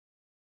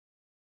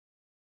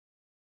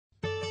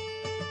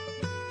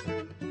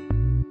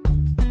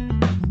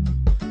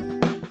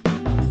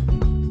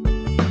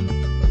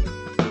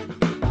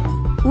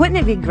Wouldn't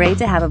it be great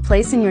to have a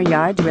place in your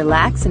yard to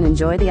relax and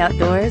enjoy the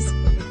outdoors?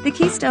 The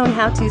Keystone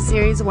How-To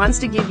series wants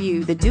to give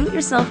you the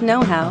do-it-yourself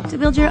know-how to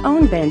build your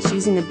own bench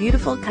using the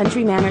beautiful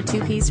Country Manor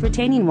two-piece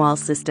retaining wall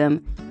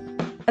system.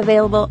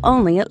 Available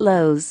only at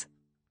Lowe's.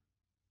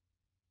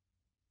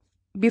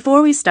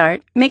 Before we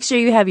start, make sure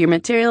you have your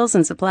materials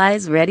and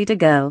supplies ready to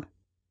go.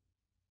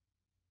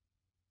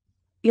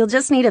 You'll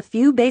just need a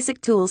few basic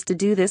tools to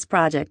do this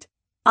project.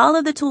 All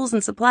of the tools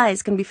and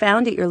supplies can be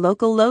found at your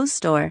local Lowe's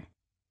store.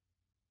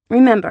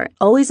 Remember,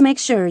 always make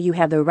sure you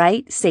have the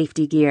right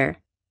safety gear.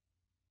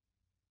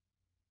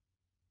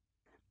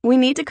 We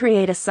need to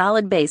create a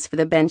solid base for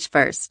the bench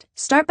first.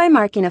 Start by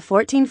marking a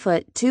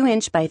 14-foot,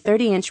 2-inch by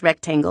 30-inch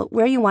rectangle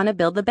where you want to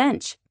build the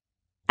bench.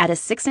 Add a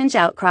 6-inch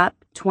outcrop,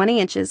 20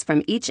 inches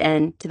from each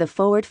end to the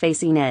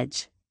forward-facing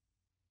edge.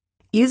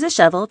 Use a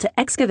shovel to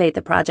excavate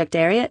the project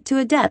area to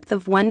a depth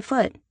of 1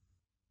 foot.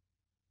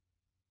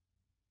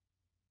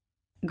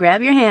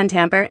 Grab your hand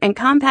tamper and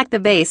compact the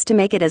base to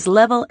make it as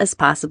level as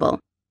possible.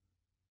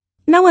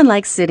 No one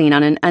likes sitting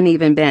on an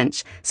uneven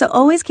bench, so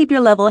always keep your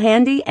level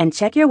handy and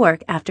check your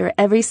work after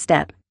every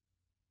step.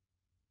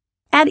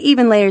 Add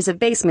even layers of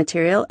base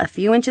material a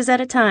few inches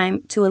at a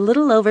time to a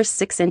little over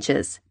 6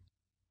 inches.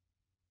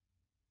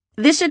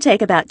 This should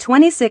take about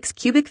 26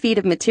 cubic feet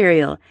of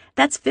material.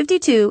 That's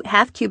 52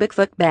 half-cubic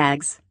foot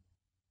bags.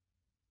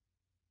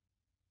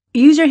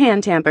 Use your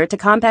hand tamper to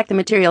compact the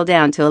material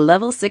down to a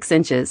level 6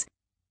 inches.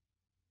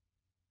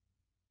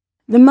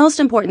 The most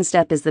important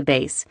step is the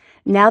base.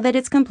 Now that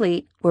it's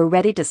complete, we're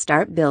ready to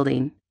start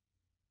building.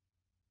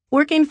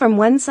 Working from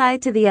one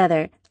side to the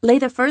other, lay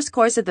the first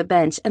course of the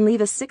bench and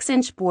leave a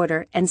 6-inch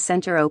border and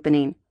center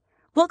opening.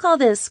 We'll call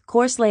this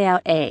course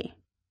layout A.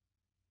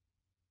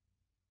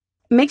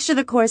 Make sure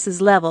the course is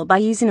level by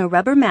using a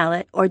rubber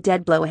mallet or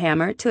dead blow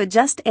hammer to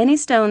adjust any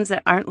stones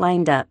that aren't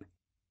lined up.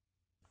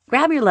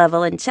 Grab your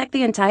level and check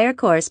the entire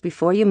course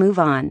before you move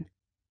on.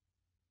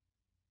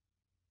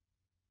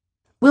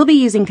 We'll be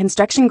using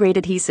construction-grade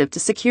adhesive to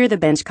secure the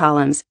bench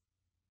columns.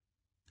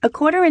 A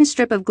 1/4-inch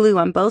strip of glue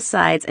on both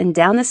sides and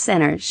down the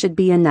center should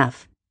be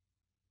enough.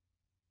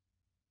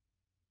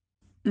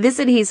 This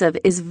adhesive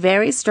is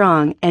very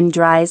strong and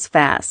dries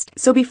fast,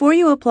 so before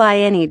you apply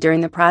any during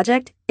the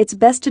project, it's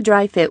best to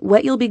dry fit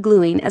what you'll be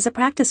gluing as a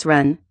practice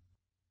run.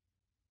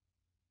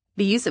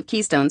 The use of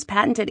Keystone's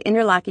patented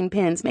interlocking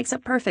pins makes a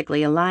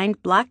perfectly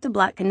aligned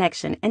block-to-block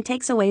connection and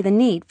takes away the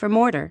need for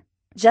mortar.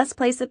 Just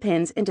place the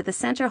pins into the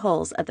center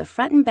holes of the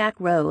front and back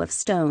row of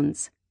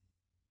stones.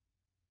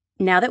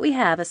 Now that we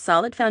have a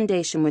solid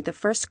foundation with the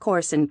first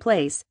course in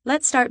place,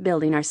 let's start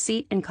building our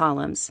seat and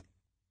columns.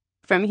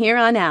 From here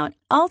on out,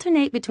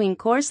 alternate between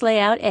course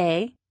layout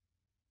A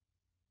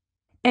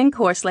and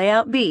course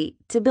layout B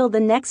to build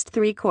the next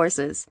 3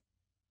 courses.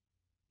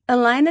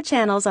 Align the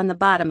channels on the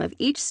bottom of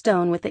each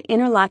stone with the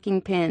interlocking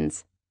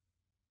pins.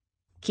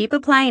 Keep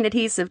applying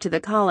adhesive to the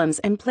columns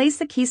and place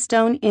the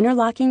Keystone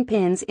interlocking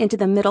pins into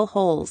the middle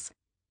holes.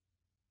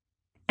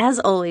 As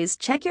always,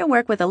 check your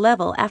work with a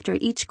level after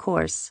each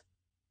course.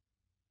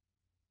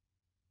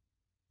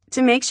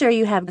 To make sure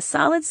you have a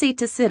solid seat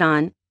to sit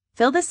on,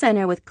 fill the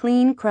center with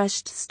clean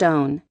crushed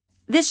stone.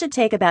 This should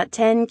take about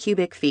 10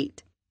 cubic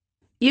feet.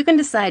 You can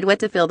decide what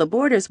to fill the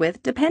borders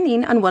with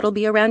depending on what'll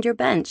be around your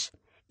bench.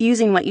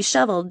 Using what you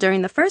shoveled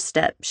during the first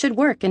step should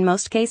work in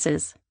most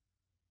cases.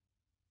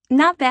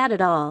 Not bad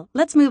at all.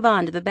 Let's move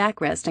on to the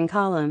backrest and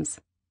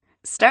columns.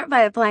 Start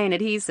by applying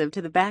adhesive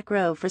to the back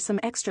row for some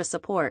extra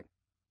support.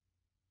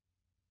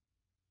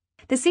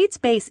 The seat's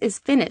base is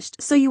finished,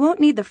 so you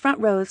won't need the front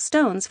row of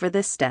stones for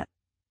this step.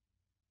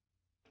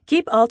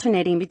 Keep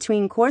alternating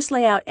between course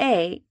layout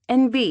A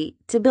and B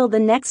to build the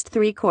next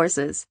 3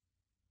 courses.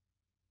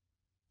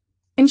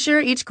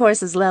 Ensure each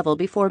course is level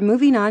before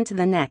moving on to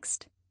the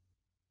next.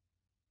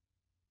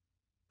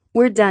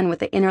 We're done with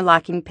the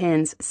interlocking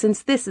pins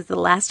since this is the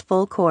last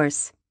full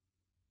course.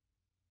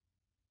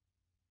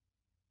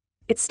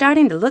 It's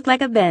starting to look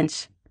like a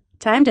bench.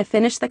 Time to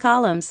finish the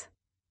columns.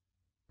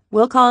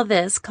 We'll call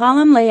this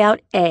column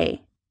layout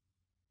A.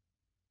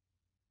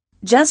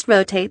 Just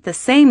rotate the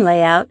same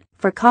layout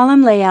for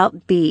column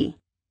layout B.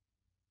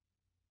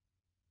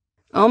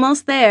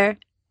 Almost there.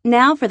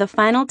 Now for the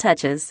final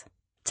touches.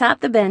 Top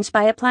the bench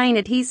by applying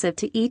adhesive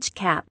to each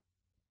cap.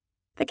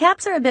 The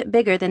caps are a bit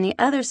bigger than the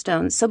other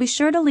stones, so be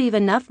sure to leave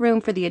enough room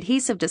for the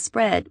adhesive to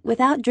spread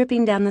without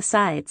dripping down the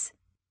sides.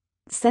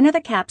 Center the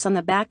caps on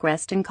the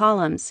backrest and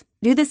columns.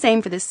 Do the same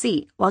for the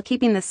seat while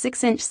keeping the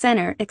 6-inch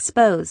center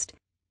exposed.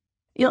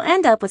 You'll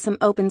end up with some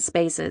open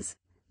spaces.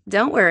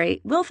 Don't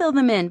worry, we'll fill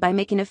them in by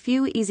making a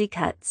few easy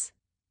cuts.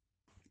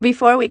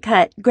 Before we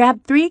cut,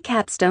 grab 3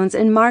 capstones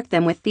and mark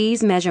them with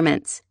these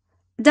measurements.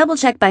 Double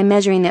check by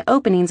measuring the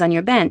openings on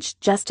your bench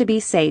just to be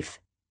safe.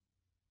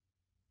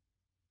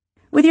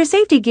 With your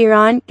safety gear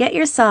on, get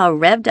your saw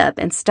revved up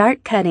and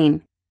start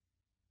cutting.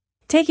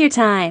 Take your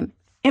time.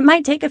 It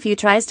might take a few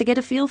tries to get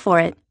a feel for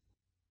it.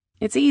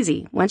 It's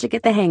easy once you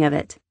get the hang of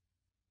it.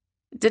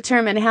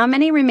 Determine how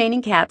many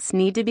remaining caps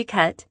need to be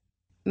cut.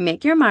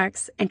 Make your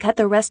marks and cut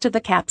the rest of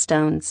the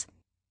capstones.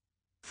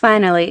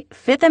 Finally,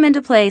 fit them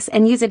into place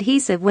and use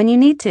adhesive when you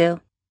need to.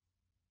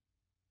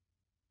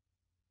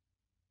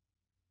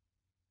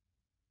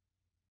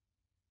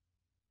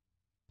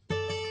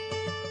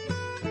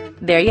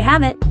 There you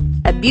have it,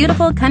 a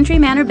beautiful country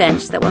manor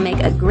bench that will make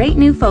a great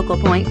new focal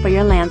point for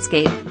your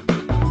landscape.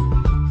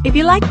 If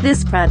you like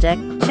this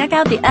project, check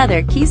out the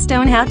other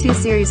Keystone How-To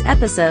Series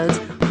episodes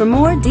for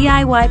more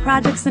DIY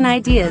projects and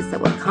ideas that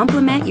will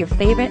complement your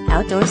favorite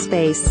outdoor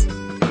space.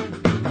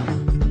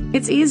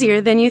 It's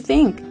easier than you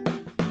think.